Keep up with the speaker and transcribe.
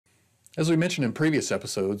As we mentioned in previous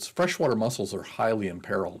episodes, freshwater mussels are highly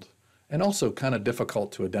imperiled and also kind of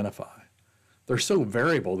difficult to identify. They're so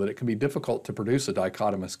variable that it can be difficult to produce a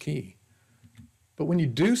dichotomous key. But when you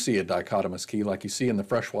do see a dichotomous key like you see in the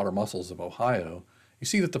freshwater mussels of Ohio, you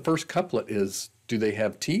see that the first couplet is, do they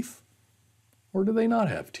have teeth or do they not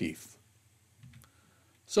have teeth?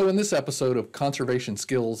 So in this episode of Conservation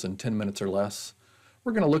Skills in 10 Minutes or Less,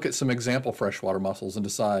 we're going to look at some example freshwater mussels and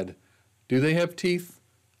decide, do they have teeth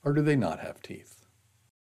or do they not have teeth?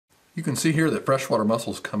 You can see here that freshwater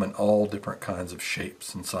mussels come in all different kinds of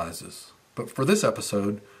shapes and sizes. But for this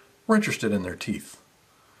episode, we're interested in their teeth.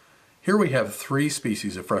 Here we have 3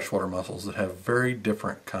 species of freshwater mussels that have very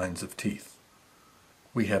different kinds of teeth.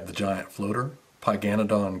 We have the giant floater,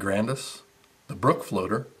 Pyganodon grandis, the brook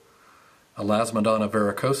floater, Elasmodonna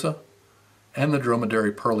varicosa, and the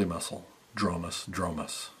dromedary pearly mussel, Dromus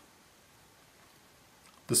dromus.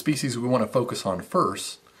 The species we want to focus on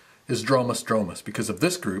first is Dromus dromus. Because of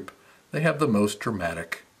this group, they have the most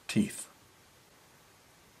dramatic teeth.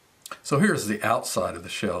 So here's the outside of the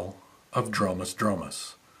shell of Dromus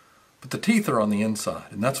dromus. But the teeth are on the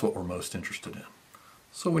inside, and that's what we're most interested in.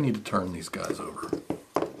 So we need to turn these guys over.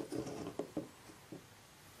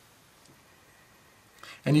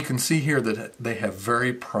 And you can see here that they have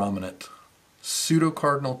very prominent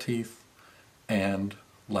pseudocardinal teeth and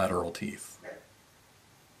lateral teeth.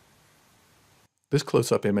 This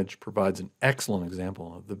close-up image provides an excellent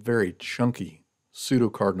example of the very chunky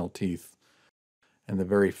pseudocardinal teeth and the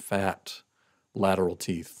very fat lateral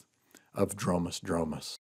teeth of Dromus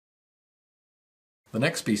dromus. The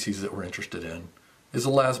next species that we're interested in is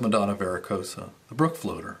Elasmodonna varicosa, the brook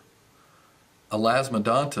floater.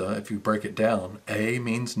 Elasmodonta, if you break it down, A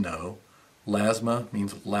means no, lasma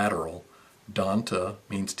means lateral, donta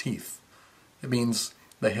means teeth. It means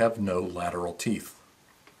they have no lateral teeth.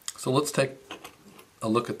 So let's take a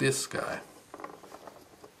look at this guy.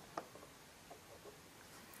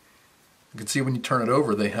 You can see when you turn it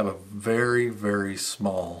over, they have a very, very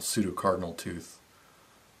small pseudocardinal tooth,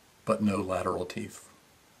 but no lateral teeth.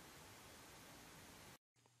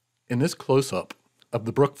 In this close-up of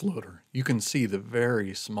the brook floater, you can see the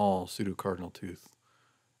very small pseudocardinal tooth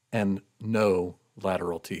and no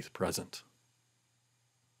lateral teeth present.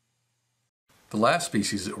 The last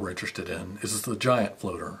species that we're interested in is the giant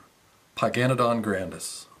floater, Pyganodon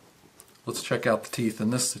grandis. Let's check out the teeth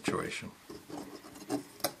in this situation.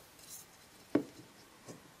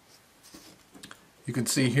 You can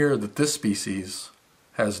see here that this species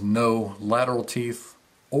has no lateral teeth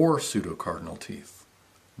or pseudocardinal teeth.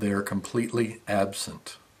 They are completely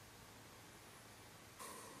absent.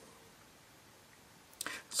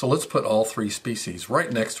 So let's put all 3 species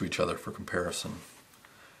right next to each other for comparison.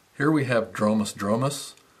 Here we have Dromus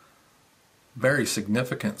dromus, very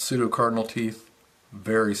significant pseudocardinal teeth,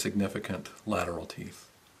 very significant lateral teeth.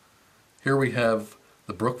 Here we have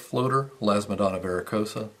the brook floater, Elasmodonna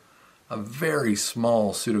varicosa, a very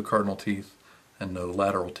small pseudocardinal teeth and no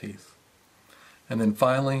lateral teeth. And then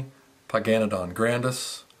finally, Pyganodon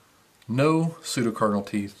grandis, no pseudocardinal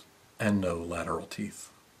teeth and no lateral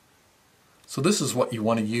teeth. So this is what you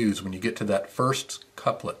want to use when you get to that first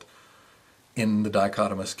couplet in the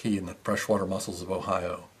dichotomous key in the freshwater mussels of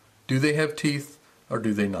Ohio. Do they have teeth or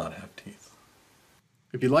do they not have teeth?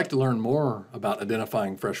 If you'd like to learn more about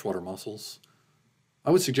identifying freshwater mussels,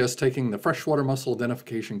 I would suggest taking the Freshwater Mussel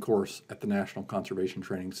Identification course at the National Conservation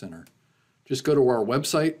Training Center. Just go to our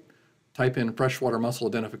website, type in Freshwater Mussel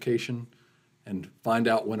Identification, and find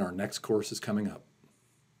out when our next course is coming up.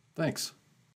 Thanks.